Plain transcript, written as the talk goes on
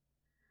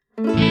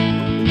The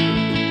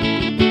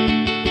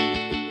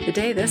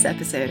day this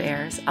episode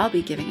airs, I'll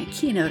be giving a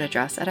keynote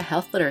address at a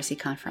health literacy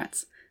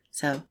conference.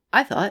 So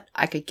I thought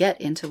I could get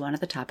into one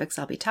of the topics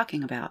I'll be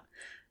talking about,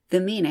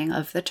 the meaning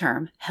of the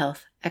term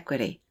health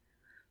equity.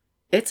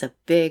 It's a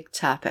big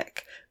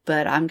topic,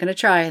 but I'm going to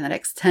try in the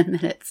next 10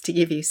 minutes to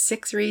give you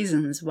 6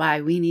 reasons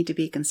why we need to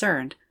be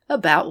concerned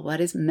about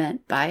what is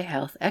meant by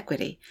health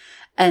equity,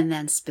 and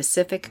then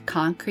specific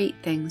concrete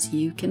things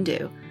you can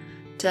do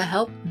to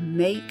help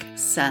make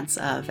sense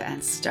of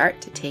and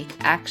start to take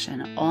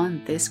action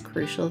on this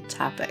crucial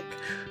topic.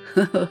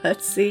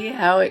 Let's see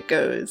how it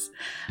goes.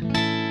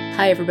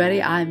 Hi everybody,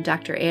 I'm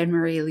Dr.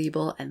 Anne-Marie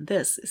Liebel, and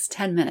this is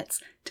 10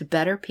 Minutes to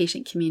Better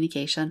Patient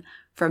Communication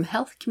from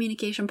Health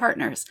Communication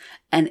Partners,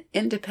 an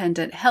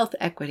independent health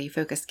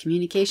equity-focused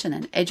communication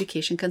and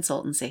education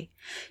consultancy.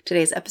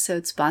 Today's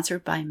episode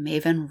sponsored by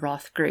Maven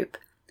Roth Group.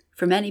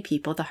 For many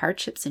people, the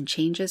hardships and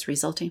changes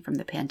resulting from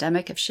the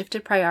pandemic have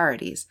shifted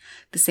priorities.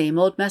 The same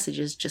old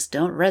messages just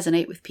don't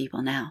resonate with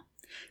people now.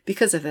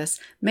 Because of this,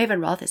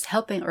 Maven Roth is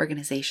helping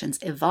organizations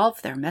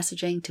evolve their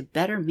messaging to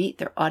better meet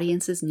their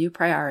audience's new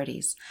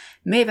priorities.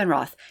 Maven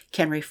Roth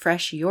can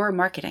refresh your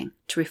marketing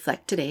to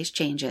reflect today's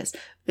changes.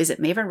 Visit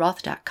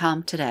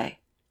mavenroth.com today.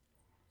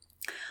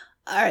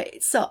 All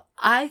right, so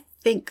I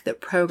think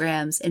that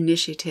programs,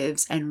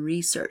 initiatives, and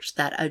research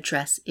that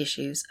address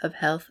issues of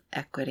health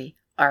equity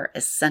are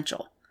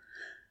essential.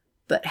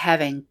 But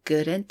having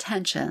good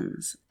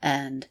intentions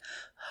and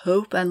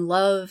hope and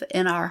love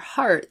in our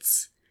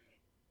hearts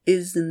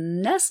is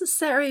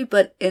necessary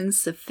but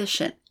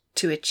insufficient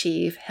to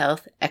achieve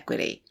health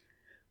equity.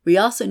 We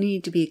also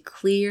need to be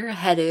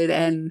clear-headed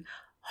and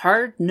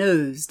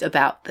hard-nosed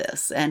about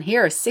this. And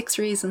here are 6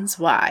 reasons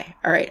why.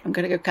 All right, I'm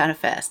going to go kind of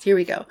fast. Here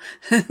we go.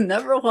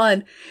 Number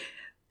 1,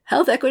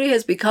 health equity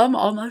has become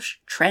almost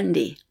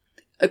trendy.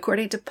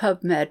 According to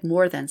PubMed,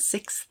 more than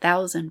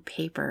 6,000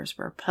 papers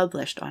were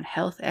published on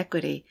health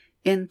equity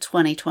in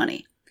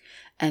 2020.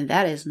 And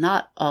that is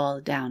not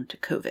all down to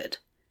COVID.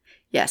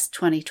 Yes,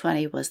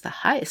 2020 was the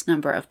highest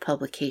number of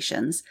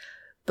publications,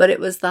 but it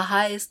was the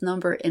highest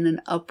number in an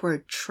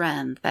upward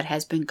trend that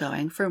has been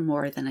going for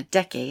more than a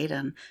decade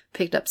and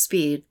picked up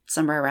speed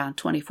somewhere around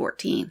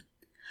 2014.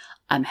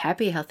 I'm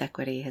happy health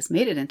equity has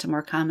made it into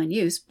more common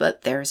use,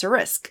 but there's a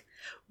risk.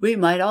 We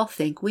might all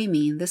think we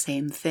mean the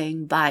same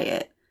thing by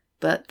it,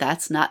 but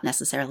that's not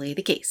necessarily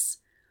the case.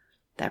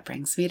 That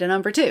brings me to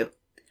number 2.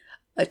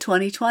 A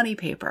 2020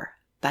 paper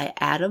by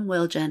Adam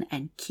Wilgen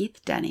and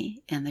Keith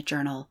Denny in the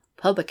journal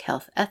Public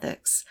Health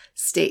Ethics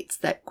states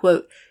that,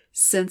 quote,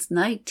 since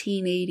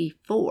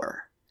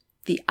 1984,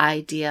 the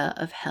idea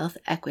of health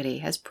equity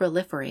has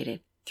proliferated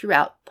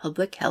throughout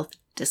public health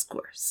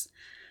discourse.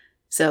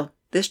 So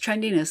this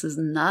trendiness is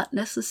not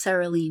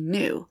necessarily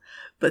new,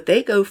 but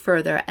they go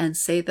further and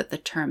say that the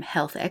term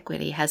health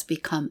equity has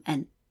become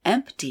an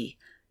empty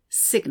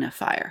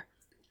signifier.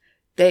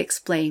 They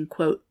explain,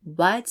 quote,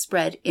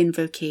 widespread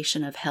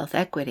invocation of health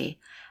equity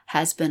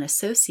has been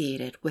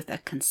associated with a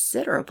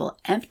considerable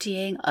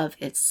emptying of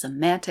its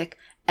semantic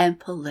and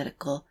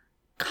political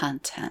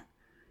content.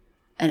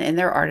 And in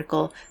their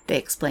article, they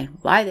explain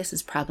why this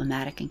is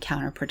problematic and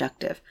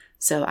counterproductive.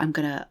 So I'm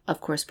going to,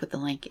 of course, put the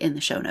link in the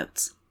show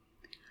notes.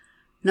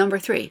 Number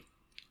 3,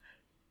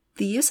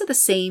 the use of the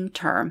same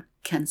term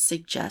can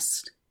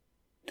suggest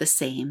the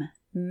same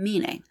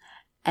meaning.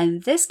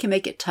 And this can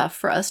make it tough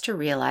for us to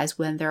realize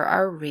when there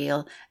are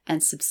real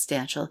and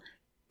substantial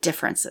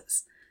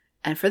differences.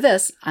 And for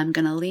this, I'm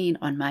going to lean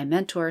on my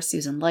mentor,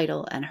 Susan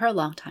Lytle, and her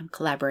longtime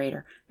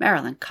collaborator,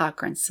 Marilyn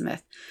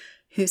Cochran-Smith,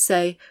 who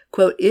say,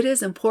 quote, it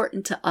is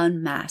important to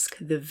unmask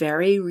the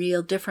very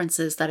real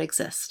differences that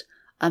exist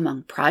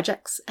among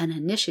projects and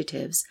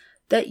initiatives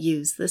that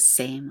use the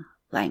same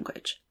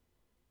language.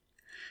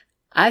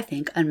 I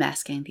think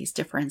unmasking these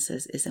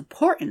differences is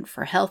important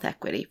for health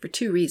equity for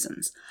 2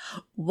 reasons.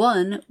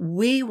 1,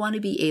 we want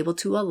to be able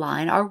to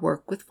align our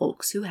work with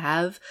folks who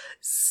have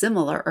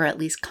similar or at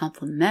least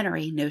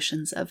complementary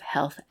notions of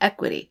health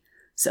equity.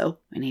 So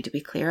we need to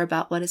be clear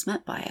about what is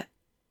meant by it.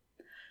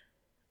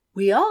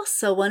 We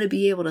also want to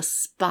be able to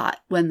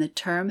spot when the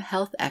term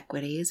health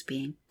equity is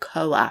being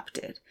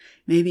co-opted,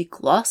 maybe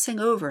glossing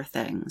over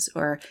things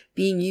or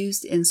being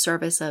used in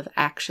service of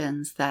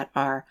actions that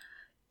are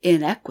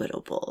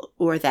inequitable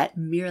or that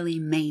merely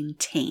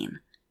maintain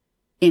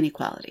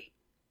inequality.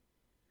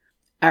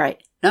 All right,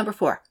 number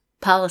 4,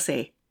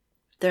 policy.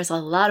 There's a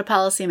lot of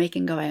policy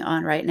making going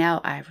on right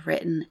now. I've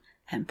written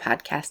and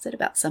podcasted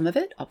about some of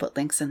it. I'll put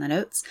links in the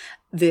notes.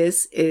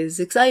 This is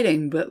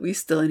exciting, but we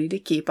still need to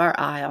keep our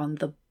eye on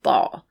the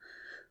ball.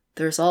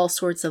 There's all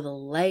sorts of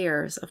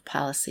layers of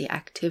policy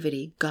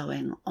activity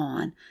going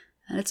on,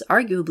 and it's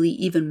arguably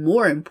even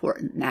more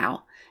important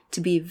now to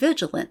be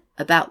vigilant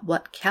about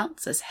what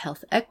counts as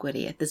health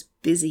equity at this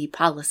busy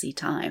policy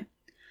time.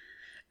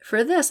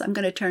 For this, I'm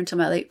going to turn to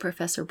my late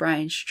Professor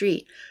Brian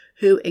Street,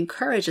 who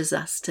encourages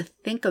us to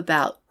think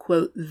about,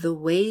 quote, the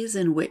ways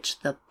in which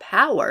the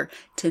power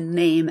to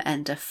name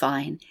and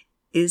define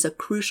is a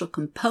crucial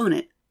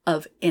component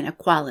of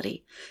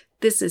inequality.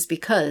 This is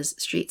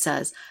because, Street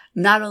says,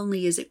 not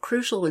only is it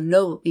crucial to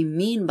know what we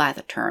mean by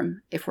the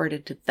term if we're to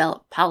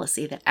develop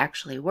policy that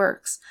actually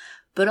works,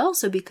 but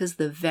also because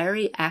the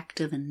very act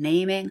of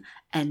naming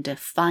and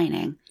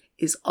defining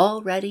is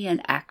already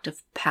an act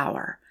of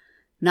power,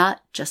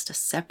 not just a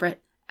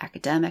separate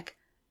academic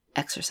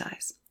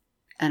exercise.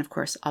 And of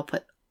course, I'll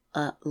put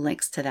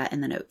links to that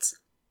in the notes.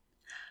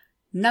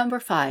 Number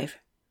 5,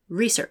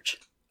 research.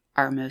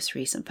 Our most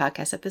recent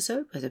podcast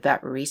episode was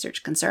about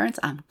research concerns.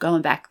 I'm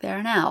going back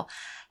there now.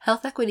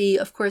 Health equity,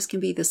 of course, can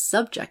be the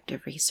subject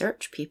of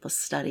research. People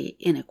study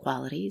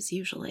inequalities,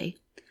 usually.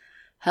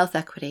 Health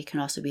equity can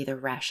also be the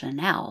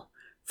rationale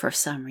for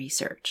some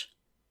research.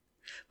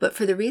 But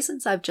for the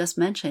reasons I've just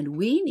mentioned,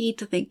 we need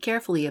to think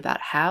carefully about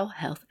how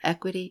health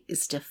equity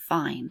is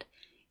defined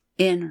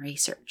in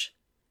research.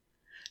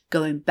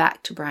 Going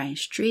back to Brian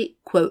Street,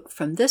 quote,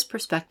 "From this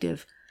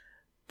perspective,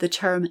 the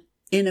term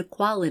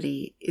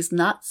inequality is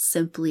not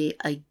simply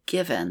a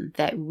given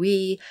that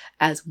we,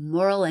 as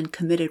moral and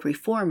committed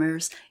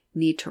reformers,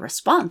 need to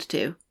respond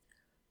to,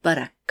 but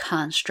a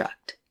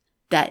construct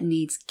that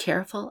needs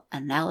careful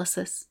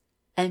analysis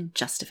and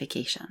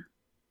justification."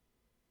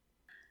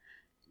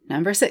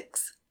 Number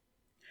 6.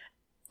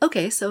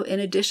 Okay, so in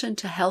addition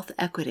to health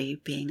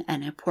equity being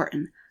an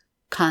important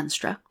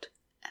construct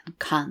and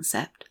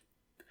concept,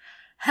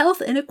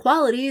 health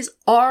inequalities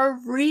are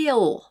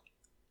real.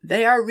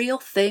 They are real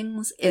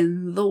things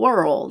in the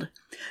world.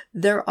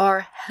 There are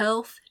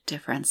health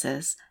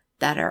differences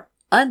that are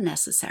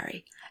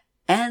unnecessary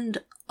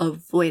and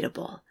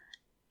avoidable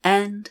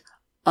and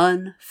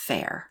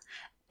unfair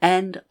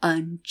and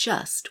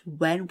unjust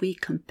when we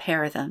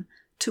compare them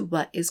to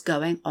what is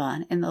going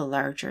on in the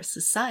larger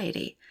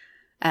society.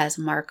 As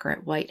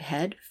Margaret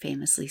Whitehead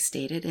famously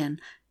stated in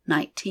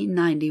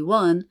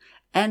 1991,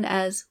 and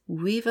as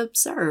we've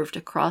observed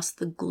across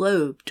the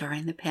globe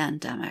during the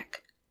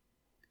pandemic.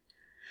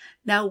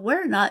 Now,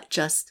 we're not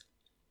just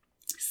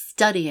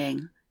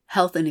studying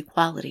health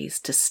inequalities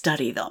to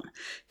study them,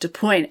 to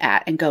point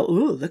at and go,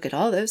 ooh, look at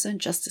all those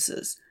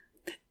injustices.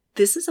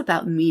 This is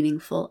about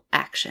meaningful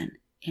action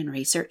in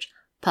research,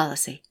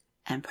 policy,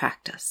 and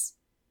practice.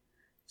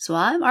 So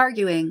I'm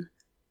arguing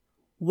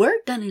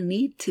we're going to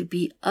need to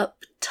be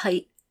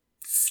uptight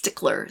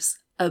sticklers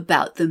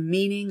about the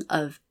meaning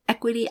of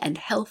equity and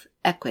health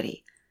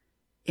equity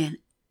in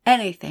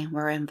anything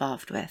we're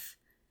involved with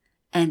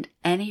and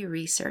any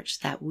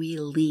research that we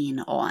lean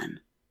on.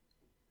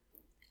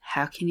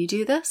 How can you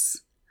do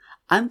this?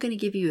 I'm going to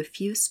give you a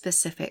few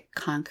specific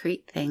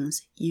concrete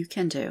things you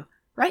can do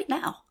right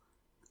now.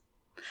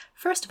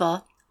 First of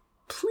all,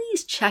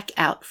 please check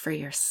out for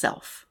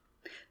yourself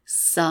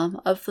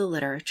some of the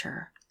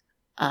literature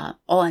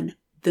on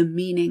the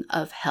meaning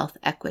of health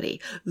equity.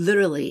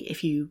 Literally,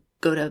 if you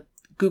go to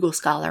Google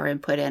Scholar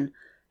and put in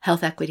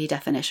health equity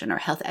definition or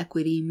health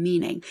equity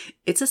meaning,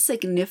 it's a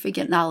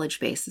significant knowledge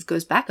base. It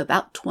goes back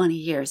about 20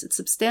 years. It's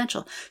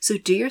substantial. So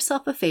do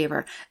yourself a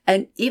favor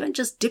and even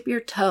just dip your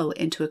toe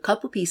into a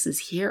couple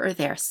pieces here or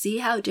there. See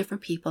how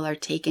different people are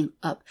taking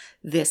up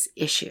this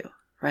issue,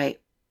 right?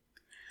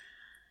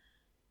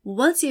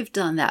 Once you've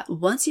done that,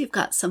 once you've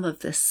got some of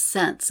the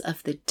sense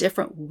of the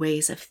different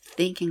ways of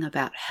thinking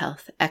about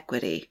health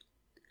equity,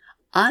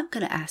 I'm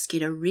going to ask you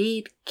to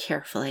read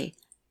carefully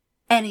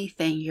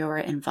anything you're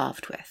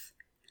involved with.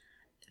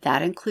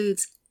 That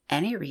includes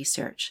any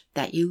research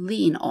that you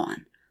lean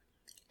on,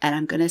 and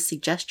I'm going to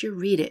suggest you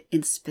read it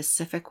in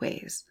specific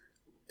ways.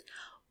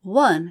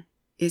 One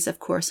is, of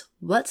course,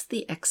 what's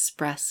the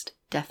expressed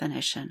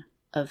definition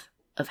of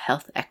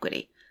health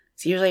equity?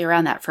 It's usually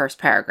around that first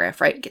paragraph,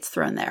 right? It gets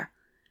thrown there.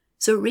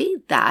 So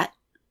read that,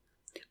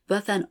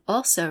 but then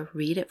also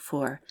read it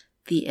for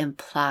the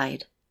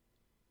implied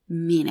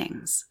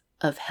meanings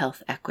of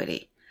health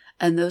equity.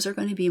 And those are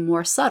going to be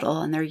more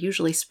subtle, and they're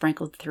usually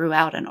sprinkled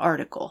throughout an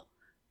article,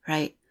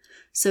 right?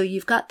 So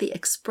you've got the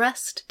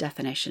expressed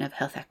definition of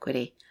health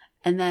equity,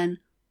 and then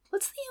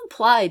what's the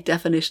implied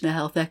definition of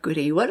health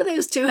equity? What do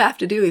those two have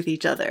to do with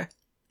each other?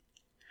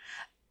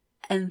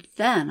 And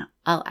then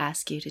I'll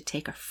ask you to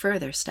take a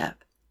further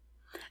step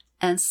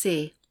and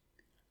see,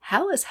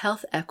 how is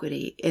health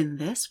equity in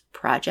this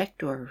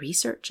project or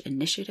research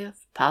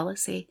initiative,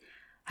 policy,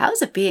 how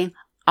is it being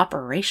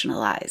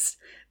operationalized?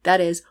 That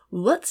is,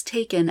 what's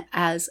taken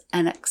as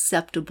an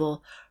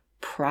acceptable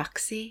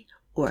proxy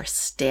or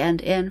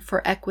stand-in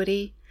for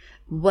equity?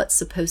 What's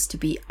supposed to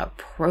be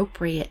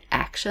appropriate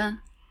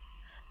action?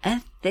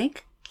 And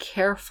think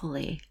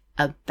carefully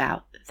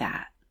about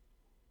that.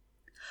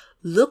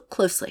 Look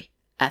closely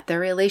at the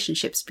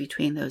relationships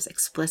between those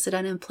explicit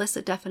and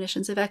implicit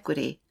definitions of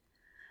equity,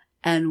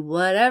 and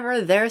whatever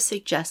they're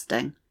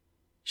suggesting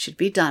should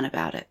be done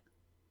about it.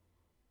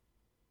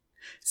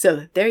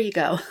 So there you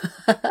go.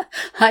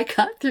 I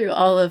got through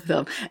all of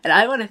them. And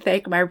I want to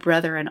thank my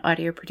brother and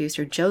audio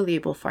producer, Joe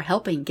Liebel, for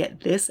helping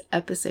get this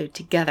episode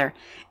together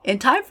in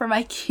time for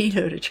my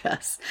keynote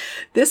address.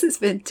 This has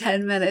been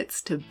 10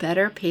 minutes to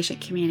better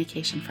patient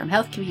communication from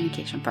Health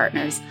Communication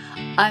Partners.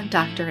 I'm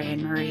Dr.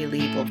 Anne-Marie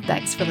Liebel.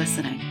 Thanks for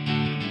listening.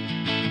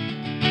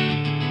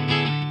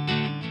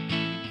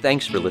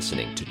 Thanks for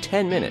listening to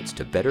 10 Minutes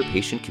to Better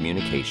Patient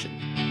Communication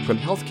from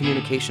Health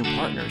Communication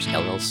Partners,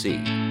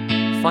 LLC.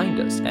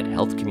 Find us at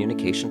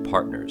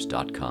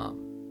healthcommunicationpartners.com.